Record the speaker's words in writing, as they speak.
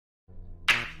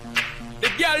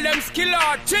girl them skill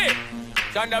archie.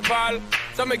 Thunderball,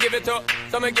 some give it to,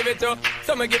 some give it to,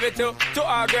 some give it to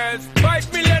our girls.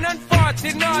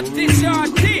 5,040,000 naughty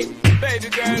shorty. Baby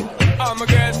girl, all my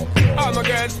girls, all my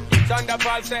girls.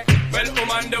 Thunderball say, well,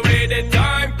 I'm on the way, the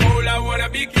time cold, I wanna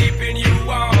be keeping you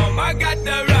warm. I got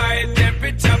the right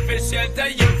temperature for shelter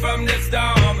you from the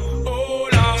storm.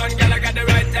 Hold on, girl, I got the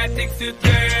right tactics to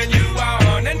turn you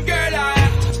on. And girl,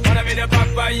 I wanna be the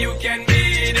papa, you can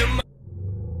be the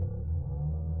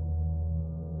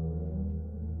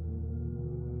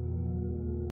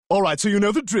All right, so you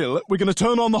know the drill. We're going to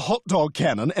turn on the hot dog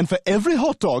cannon, and for every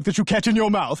hot dog that you catch in your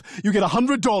mouth, you get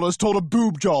 $100 toward a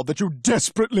boob job that you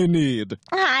desperately need.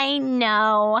 I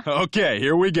know. Okay,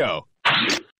 here we go.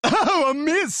 Oh, a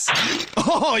miss!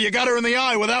 Oh, you got her in the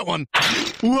eye with that one.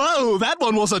 Whoa, that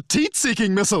one was a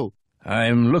teat-seeking missile.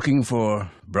 I'm looking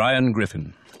for Brian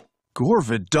Griffin. Gore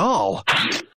Vidal.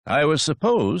 I was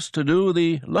supposed to do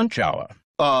the lunch hour.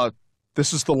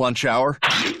 This is the lunch hour.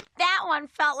 That one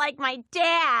felt like my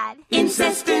dad.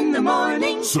 Incest in the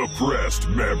morning. Suppressed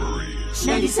memories.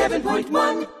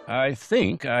 97.1. I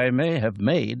think I may have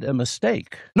made a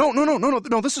mistake. No,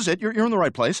 this is it. You're in the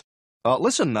right place.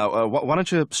 Listen, why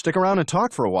don't you stick around and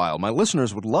talk for a while? My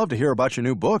listeners would love to hear about your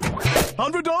new book.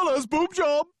 $100, boob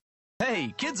job!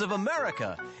 Hey, kids of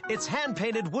America, it's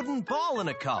hand-painted wooden ball in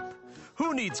a cup.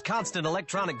 Who needs constant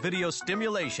electronic video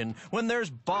stimulation when there's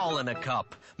ball in a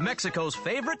cup? Mexico's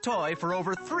favorite toy for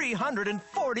over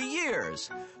 340 years.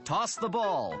 Toss the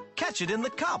ball, catch it in the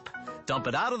cup, dump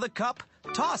it out of the cup,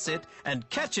 toss it, and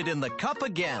catch it in the cup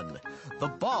again. The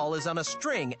ball is on a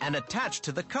string and attached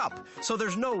to the cup, so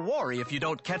there's no worry if you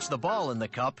don't catch the ball in the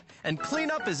cup, and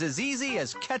cleanup is as easy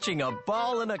as catching a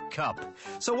ball in a cup.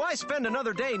 So why spend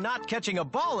another day not catching a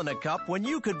ball in a cup when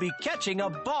you could be catching a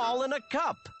ball in a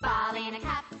cup? Ball in a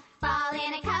cup, ball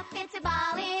in a cup, it's a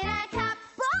ball in a cup.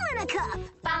 Ball in a cup,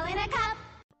 ball in a cup.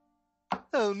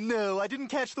 Oh no, I didn't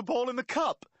catch the ball in the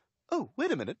cup. Oh,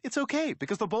 wait a minute. It's okay,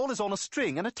 because the ball is on a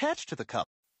string and attached to the cup.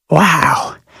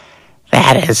 Wow,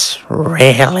 that is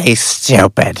really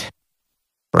stupid.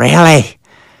 Really,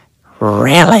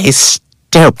 really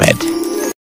stupid.